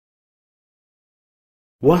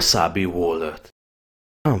Wasabi Wallet.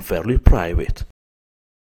 I'm fairly private.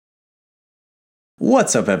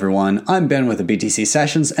 What's up, everyone? I'm Ben with the BTC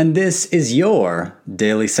Sessions, and this is your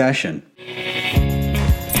daily session.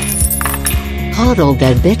 Hodl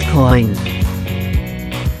that Bitcoin.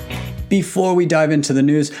 Before we dive into the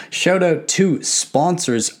news, shout out to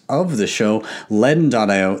sponsors of the show,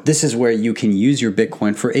 Ledn.io. This is where you can use your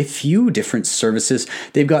Bitcoin for a few different services.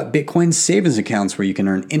 They've got Bitcoin savings accounts where you can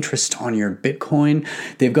earn interest on your Bitcoin.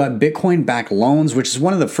 They've got Bitcoin-backed loans, which is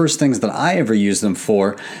one of the first things that I ever use them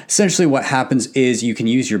for. Essentially what happens is you can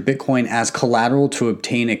use your Bitcoin as collateral to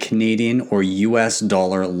obtain a Canadian or US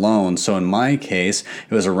dollar loan. So in my case,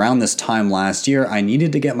 it was around this time last year. I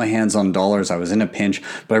needed to get my hands on dollars. I was in a pinch,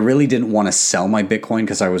 but I really didn't want to sell my Bitcoin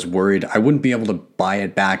because I was worried I wouldn't be able to buy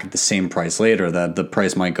it back at the same price later, that the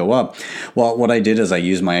price might go up. Well, what I did is I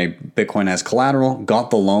used my Bitcoin as collateral, got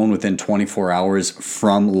the loan within 24 hours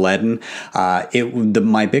from Ledn.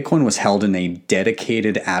 My Bitcoin was held in a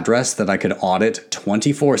dedicated address that I could audit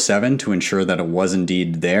 24/7 to ensure that it was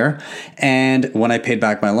indeed there. And when I paid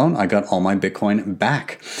back my loan, I got all my Bitcoin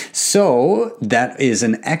back. So that is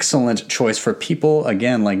an excellent choice for people,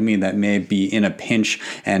 again, like me, that may be in a pinch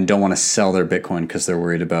and don't want to sell their Bitcoin because they're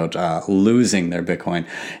worried about losing their Bitcoin.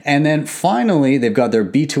 And then finally, they've got their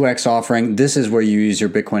B2X offering. This is where you use your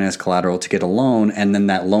Bitcoin as collateral to get a loan, and then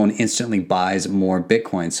that loan instantly buys more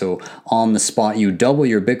Bitcoin. So on the spot, you double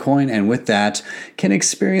your Bitcoin, and with that, can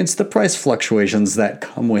experience the price fluctuations that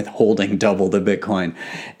come with holding double the Bitcoin.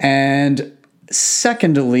 And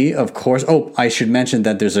secondly, of course, I should mention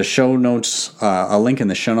that there's a link in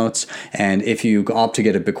the show notes, and if you opt to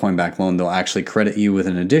get a Bitcoin back loan, they'll actually credit you with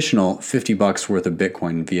an additional $50 worth of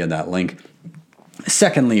Bitcoin via that link.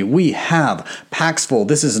 Secondly, we have Paxful.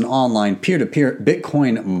 This is an online peer-to-peer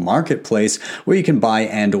Bitcoin marketplace where you can buy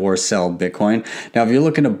and or sell Bitcoin. Now, if you're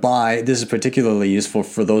looking to buy, this is particularly useful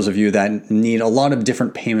for those of you that need a lot of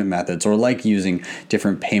different payment methods or like using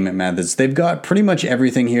different payment methods. They've got pretty much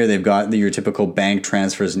everything here. They've got your typical bank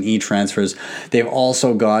transfers and e-transfers. They've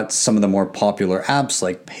also got some of the more popular apps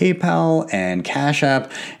like PayPal and Cash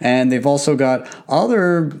App, and they've also got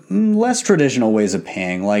other less traditional ways of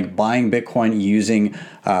paying, like buying Bitcoin using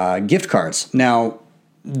gift cards. Now,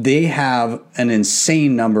 they have an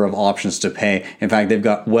insane number of options to pay. In fact, they've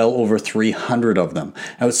got well over 300 of them.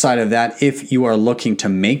 Outside of that, if you are looking to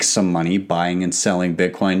make some money buying and selling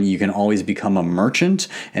Bitcoin, you can always become a merchant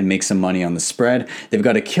and make some money on the spread. They've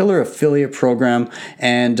got a killer affiliate program,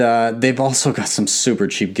 and they've also got some super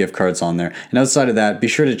cheap gift cards on there. And outside of that, be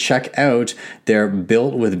sure to check out their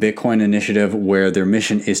Built with Bitcoin initiative, where their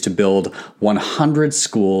mission is to build 100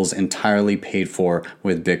 schools entirely paid for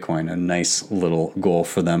with Bitcoin. A nice little goal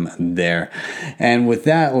for them there. And with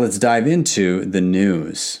that, let's dive into the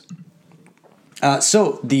news.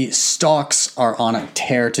 So the stocks are on a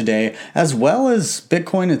tear today, as well as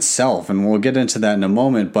Bitcoin itself, and we'll get into that in a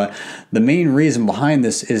moment. But the main reason behind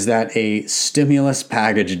this is that a stimulus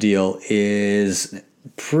package deal is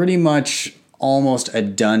pretty much almost a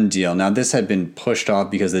done deal. Now, this had been pushed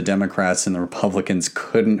off because the Democrats and the Republicans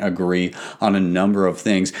couldn't agree on a number of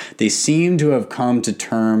things. They seem to have come to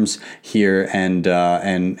terms here and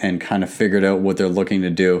kind of figured out what they're looking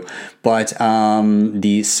to do. But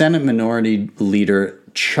the Senate Minority Leader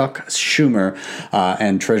Chuck Schumer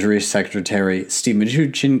and Treasury Secretary Steve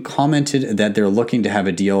Mnuchin commented that they're looking to have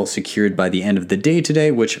a deal secured by the end of the day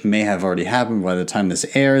today, which may have already happened by the time this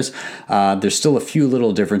airs. There's still a few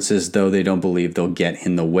little differences, though they don't believe they'll get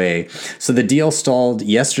in the way. So the deal stalled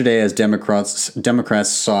yesterday as Democrats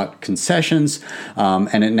sought concessions,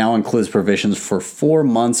 and it now includes provisions for 4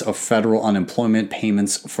 months of federal unemployment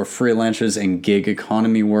payments for freelancers and gig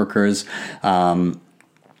economy workers.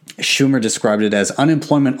 Schumer described it as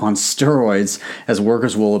unemployment on steroids, as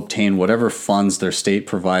workers will obtain whatever funds their state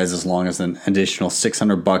provides as long as an additional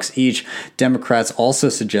 $600 each. Democrats also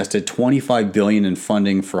suggested $25 billion in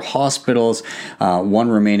funding for hospitals. One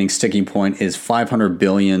remaining sticking point is $500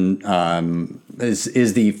 billion.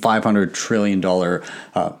 Is the $500 trillion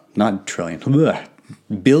not trillion. Bleh.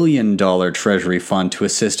 $billion Treasury fund to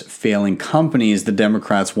assist failing companies. The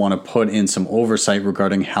Democrats want to put in some oversight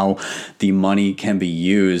regarding how the money can be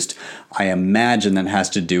used. I imagine that has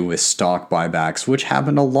to do with stock buybacks, which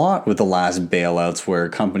happened a lot with the last bailouts, where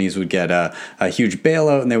companies would get a huge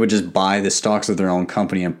bailout and they would just buy the stocks of their own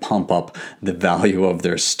company and pump up the value of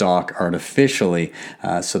their stock artificially.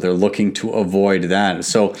 So they're looking to avoid that.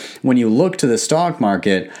 So when you look to the stock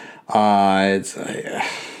market,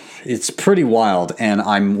 it's pretty wild, and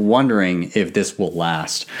I'm wondering if this will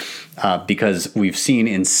last, because we've seen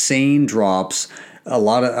insane drops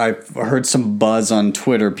I've heard some buzz on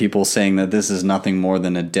Twitter, people saying that this is nothing more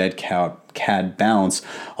than a dead CAD bounce,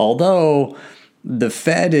 although the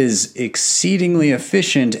Fed is exceedingly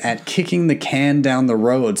efficient at kicking the can down the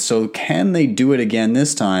road. So can they do it again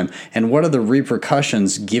this time? And what are the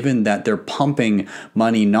repercussions given that they're pumping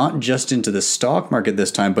money not just into the stock market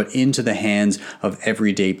this time, but into the hands of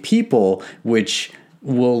everyday people, which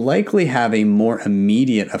will likely have a more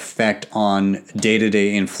immediate effect on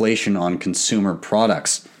day-to-day inflation on consumer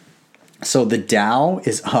products. So the Dow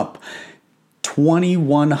is up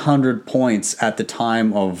 2,100 points at the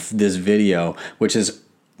time of this video, which is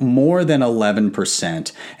more than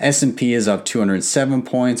 11%. S&P is up 207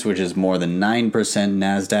 points, which is more than 9%.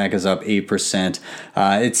 NASDAQ is up 8%.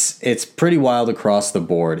 It's pretty wild across the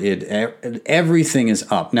board. Everything is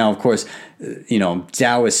up. Now, of course,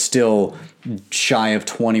 Dow is still shy of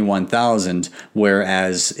 21,000,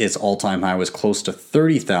 whereas its all-time high was close to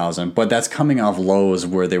 30,000, but that's coming off lows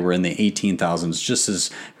where they were in the 18,000s just as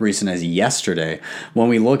recent as yesterday. When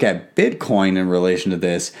we look at Bitcoin in relation to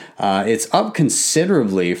this, it's up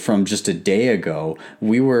considerably from just a day ago.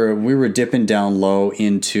 We were dipping down low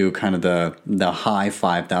into kind of the high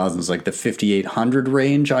 5,000s, like the 5,800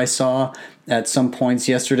 range I saw at some points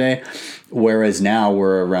yesterday, whereas now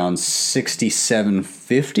we're around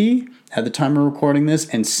 6,750 at the time of recording this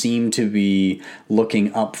and seem to be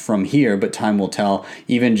looking up from here, but time will tell.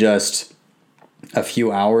 Even just a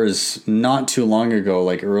few hours not too long ago,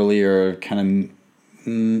 like earlier, kind of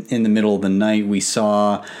in the middle of the night, we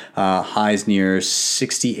saw highs near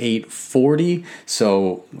 68.40.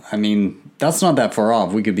 So, I mean, that's not that far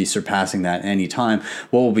off. We could be surpassing that anytime.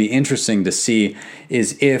 What will be interesting to see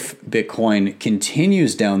is if Bitcoin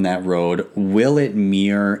continues down that road, will it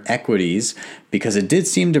mirror equities? Because it did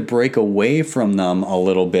seem to break away from them a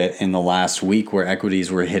little bit in the last week, where equities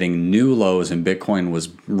were hitting new lows and Bitcoin was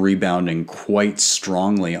rebounding quite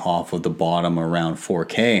strongly off of the bottom around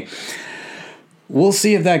 4K. We'll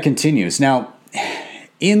see if that continues. Now,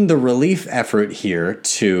 in the relief effort here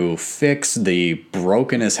to fix the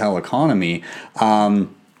broken as hell economy,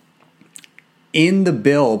 in the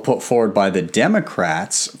bill put forward by the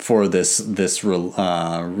Democrats for this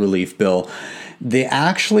relief bill, they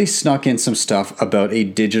actually snuck in some stuff about a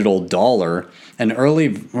digital dollar. An early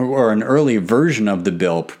version of the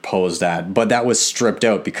bill proposed that, but that was stripped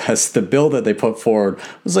out because the bill that they put forward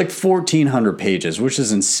was like 1,400 pages, which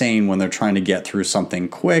is insane when they're trying to get through something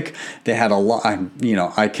quick. They had a lot,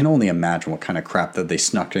 I can only imagine what kind of crap that they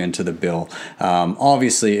snuck into the bill.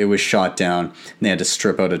 Obviously, it was shot down, and they had to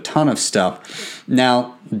strip out a ton of stuff.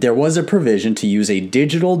 Now, there was a provision to use a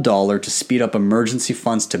digital dollar to speed up emergency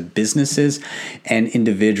funds to businesses and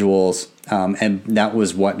individuals, and that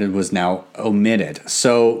was what was now omitted.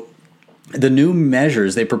 So the new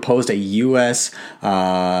measures, they proposed a U.S.,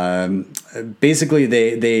 basically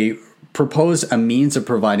they proposed a means of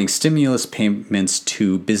providing stimulus payments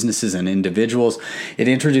to businesses and individuals. It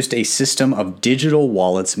introduced a system of digital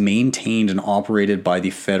wallets maintained and operated by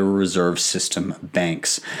the Federal Reserve System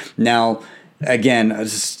banks. Now, again,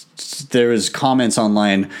 there was comments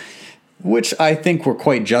online which I think were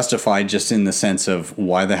quite justified just in the sense of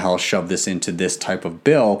why the hell shove this into this type of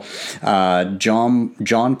bill.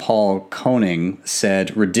 John Paul Koenig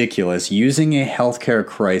said, ridiculous, using a healthcare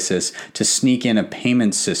crisis to sneak in a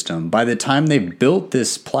payment system. By the time they built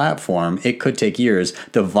this platform, it could take years.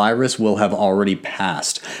 The virus will have already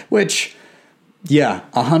passed, which... yeah,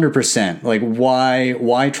 100%. Like,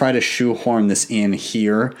 why try to shoehorn this in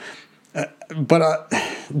here? But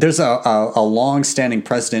there's a long-standing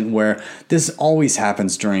precedent where this always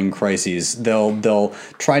happens during crises. They'll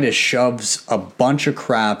try to shove a bunch of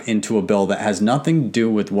crap into a bill that has nothing to do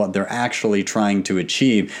with what they're actually trying to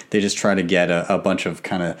achieve. They just try to get a bunch of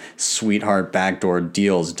kind of sweetheart backdoor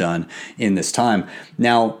deals done in this time.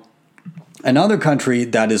 Now, another country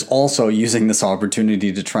that is also using this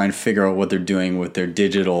opportunity to try and figure out what they're doing with their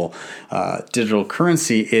digital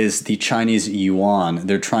currency is the Chinese yuan.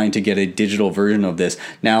 They're trying to get a digital version of this.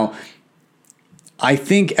 Now, I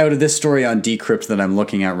think out of this story on Decrypt that I'm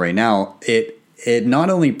looking at right now, it not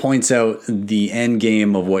only points out the end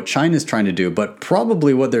game of what China's trying to do, but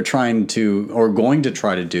probably what they're trying to or going to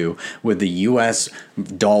try to do with the US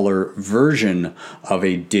dollar version of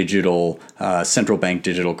a digital central bank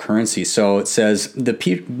digital currency. So it says the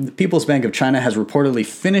People's Bank of China has reportedly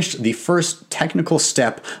finished the first technical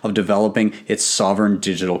step of developing its sovereign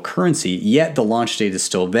digital currency, yet the launch date is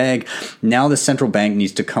still vague. Now the central bank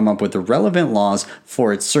needs to come up with the relevant laws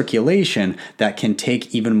for its circulation that can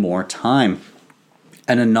take even more time.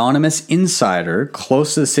 An anonymous insider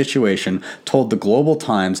close to the situation told the Global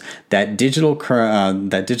Times that digital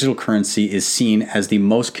currency is seen as the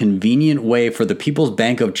most convenient way for the People's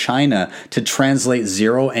Bank of China to translate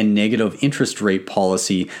zero and negative interest rate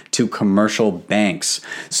policy to commercial banks.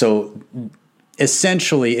 So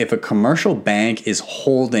essentially, if a commercial bank is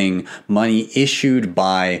holding money issued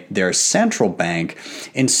by their central bank,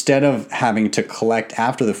 instead of having to collect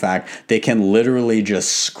after the fact, they can literally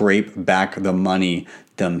just scrape back the money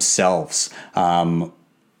themselves. And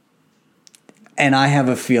I have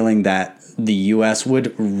a feeling that the US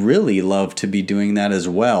would really love to be doing that as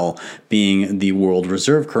well, being the world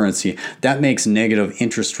reserve currency. That makes negative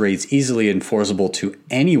interest rates easily enforceable to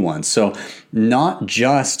anyone. So not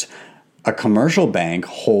just a commercial bank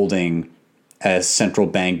holding a central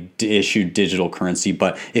bank issued digital currency,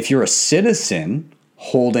 but if you're a citizen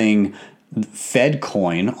holding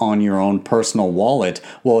FedCoin on your own personal wallet,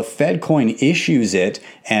 well, if FedCoin issues it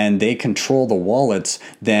and they control the wallets,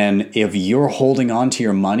 then if you're holding on to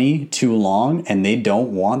your money too long and they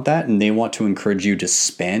don't want that and they want to encourage you to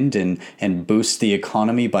spend and boost the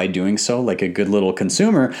economy by doing so, like a good little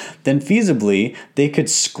consumer, then feasibly they could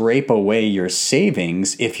scrape away your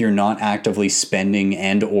savings if you're not actively spending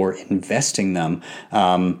and or investing them,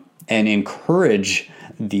 and encourage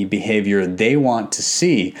the behavior they want to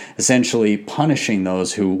see, essentially punishing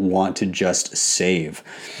those who want to just save.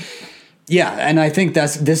 Yeah, and I think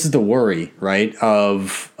this is the worry, right?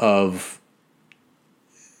 Of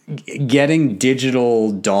getting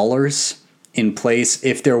digital dollars in place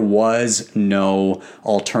if there was no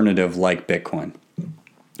alternative like Bitcoin.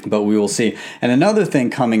 But we will see. And another thing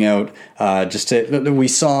coming out, we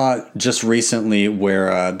saw just recently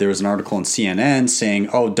where there was an article in CNN saying,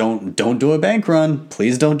 "Oh, don't do a bank run.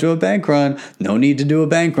 Please don't do a bank run. No need to do a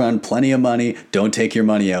bank run. Plenty of money. Don't take your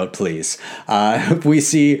money out, please." We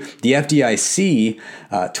see the FDIC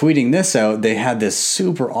tweeting this out. They had this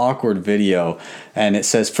super awkward video, and it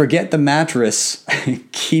says, "Forget the mattress.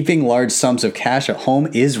 Keeping large sums of cash at home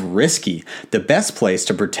is risky. The best place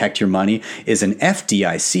to protect your money is an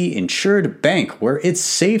FDIC insured bank where it's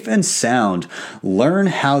safe and sound. Learn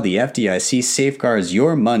how the FDIC safeguards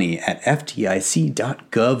your money at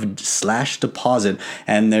fdic.gov/deposit."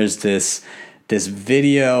 And there's this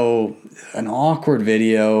video, an awkward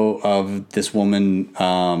video of this woman,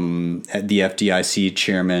 the FDIC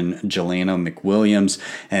chairman, Jelena McWilliams,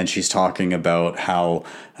 and she's talking about how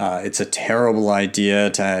it's a terrible idea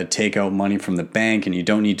to take out money from the bank and you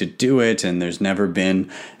don't need to do it. And there's never been,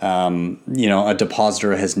 a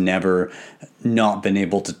depositor has never not been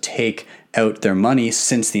able to take out their money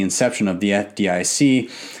since the inception of the FDIC.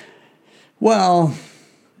 Well,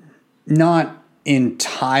 not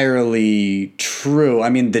entirely true. I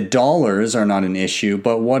mean, the dollars are not an issue,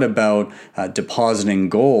 but what about depositing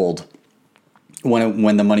gold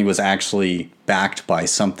when the money was actually backed by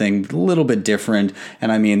something a little bit different?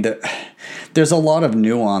 And I mean, there's a lot of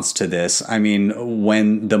nuance to this. I mean,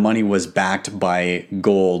 when the money was backed by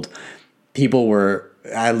gold, people were,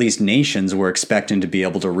 at least nations, were expecting to be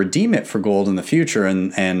able to redeem it for gold in the future.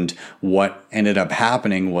 And what ended up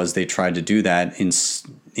happening was they tried to do that in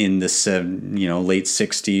the late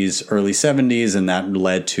 60s, early 70s, and that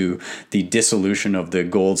led to the dissolution of the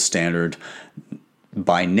gold standard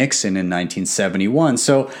by Nixon in 1971.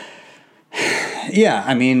 So, yeah,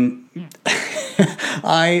 I mean,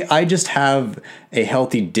 I just have a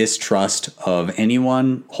healthy distrust of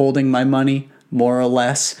anyone holding my money, more or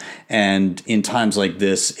less, and in times like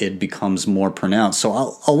this, it becomes more pronounced. So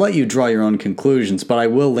I'll let you draw your own conclusions, but I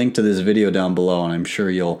will link to this video down below, and I'm sure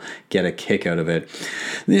you'll get a kick out of it.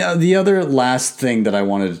 The other last thing that I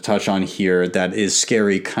wanted to touch on here that is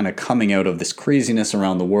scary, kind of coming out of this craziness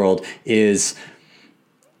around the world, is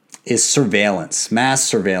surveillance, mass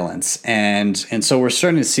surveillance. And so we're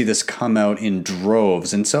starting to see this come out in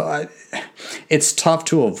droves. And so it's tough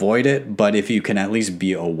to avoid it, but if you can at least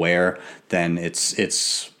be aware, then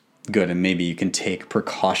it's good. And maybe you can take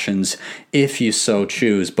precautions if you so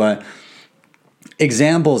choose. But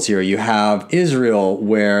examples here, you have Israel,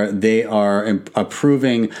 where they are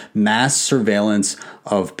approving mass surveillance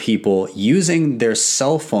of people using their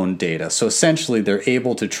cell phone data. So essentially, they're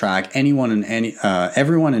able to track everyone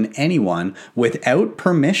and anyone without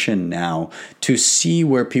permission now to see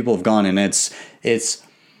where people have gone. And it's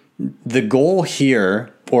the goal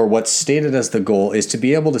here, or what's stated as the goal, is to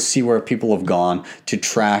be able to see where people have gone to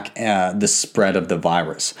track the spread of the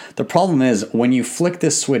virus. The problem is, when you flick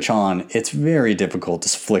this switch on, it's very difficult to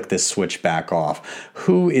flick this switch back off.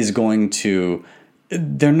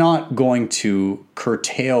 They're not going to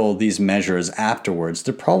curtail these measures afterwards.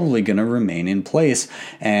 They're probably going to remain in place.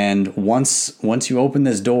 And once you open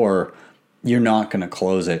this door, you're not going to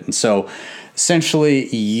close it. And so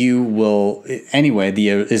essentially you will, anyway, the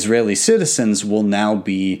Israeli citizens will now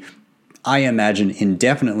be, I imagine,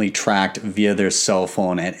 indefinitely tracked via their cell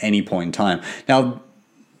phone at any point in time. Now,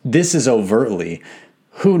 this is overtly.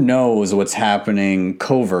 Who knows what's happening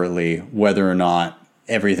covertly, whether or not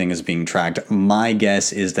everything is being tracked. My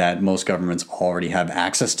guess is that most governments already have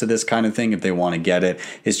access to this kind of thing if they want to get it.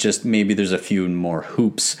 It's just maybe there's a few more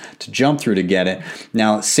hoops to jump through to get it.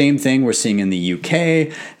 Now, same thing we're seeing in the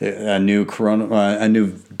UK. A new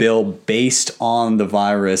bill based on the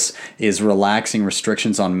virus is relaxing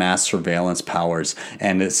restrictions on mass surveillance powers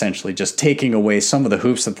and essentially just taking away some of the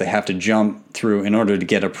hoops that they have to jump through in order to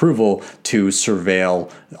get approval to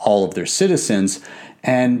surveil all of their citizens.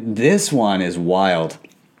 And this one is wild.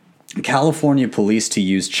 California police to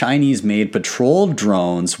use Chinese-made patrol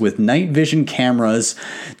drones with night vision cameras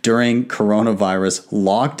during coronavirus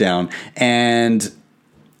lockdown. And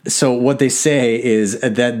so what they say is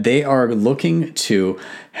that they are looking to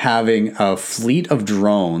having a fleet of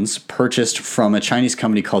drones purchased from a Chinese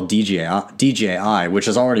company called DJI, which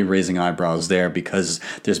is already raising eyebrows there because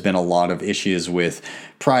there's been a lot of issues with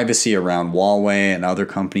privacy around Huawei and other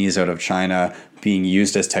companies out of China being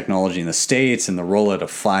used as technology in the States and the rollout of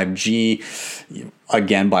 5G,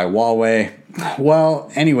 again by Huawei.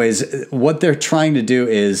 Well, anyways, what they're trying to do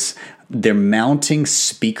is they're mounting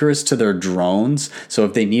speakers to their drones. So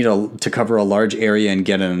if they need to cover a large area and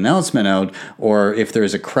get an announcement out, or if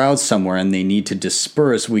there's a crowd somewhere and they need to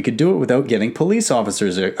disperse, we could do it without getting police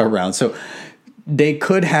officers around. So they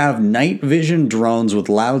could have night vision drones with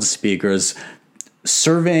loudspeakers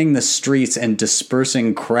surveying the streets and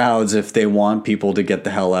dispersing crowds if they want people to get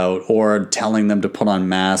the hell out, or telling them to put on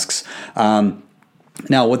masks.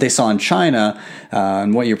 Now, what they saw in China,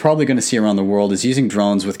 and what you're probably going to see around the world, is using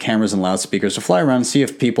drones with cameras and loudspeakers to fly around and see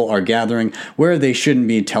if people are gathering where they shouldn't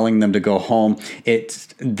be, telling them to go home.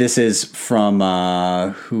 This is from,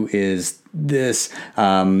 who is this?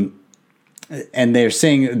 And they're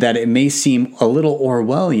saying that it may seem a little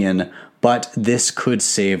Orwellian, but this could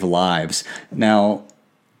save lives. Now,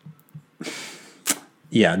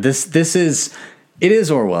 yeah, it is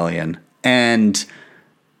Orwellian, and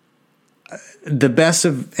the best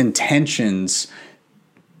of intentions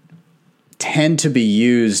tend to be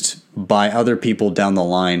used by other people down the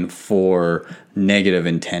line for negative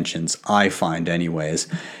intentions, I find anyways.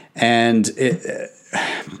 And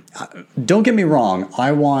don't get me wrong,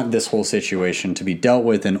 I want this whole situation to be dealt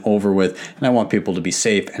with and over with, and I want people to be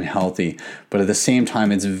safe and healthy. But at the same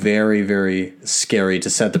time, it's very, very scary to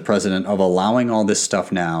set the precedent of allowing all this stuff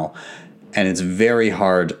now, and it's very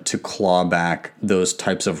hard to claw back those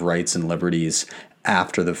types of rights and liberties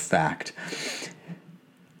after the fact.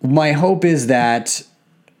 My hope is that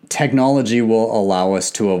technology will allow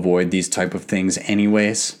us to avoid these type of things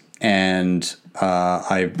anyways, and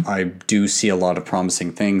I do see a lot of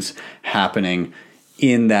promising things happening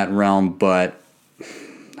in that realm, but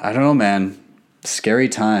I don't know, man. Scary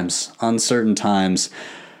times, uncertain times.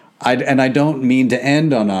 I don't mean to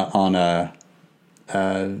end on an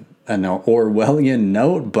Orwellian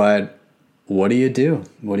note, but what do you do?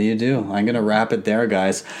 What do you do? I'm going to wrap it there,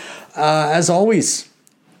 guys. As always,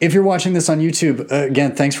 if you're watching this on YouTube,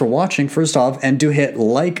 again, thanks for watching, first off, and do hit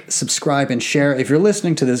like, subscribe, and share. If you're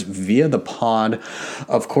listening to this via the pod,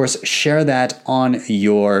 of course, share that on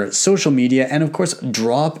your social media, and of course,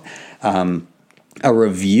 drop a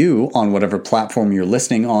review on whatever platform you're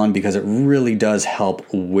listening on, because it really does help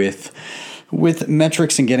with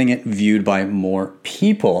metrics and getting it viewed by more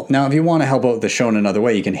people. Now, if you want to help out the show in another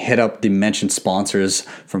way, you can hit up the mentioned sponsors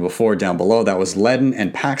from before down below. That was Ledn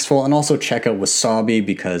and Paxful, and also check out Wasabi,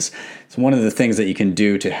 because it's one of the things that you can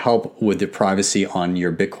do to help with the privacy on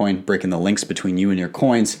your Bitcoin, breaking the links between you and your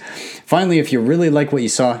coins. Finally, if you really like what you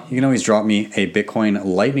saw, you can always drop me a Bitcoin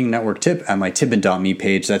Lightning Network tip at my tippin.me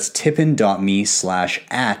page. That's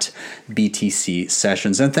tippin.me/@BTC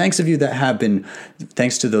sessions. And thanks to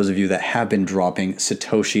those of you that have been dropping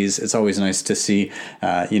Satoshis. It's always nice to see,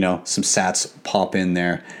 some sats pop in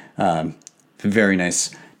there. Very nice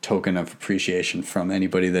token of appreciation from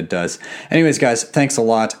anybody that does. Anyways, guys, thanks a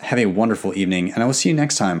lot. Have a wonderful evening, and I will see you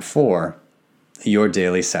next time for your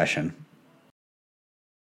daily session.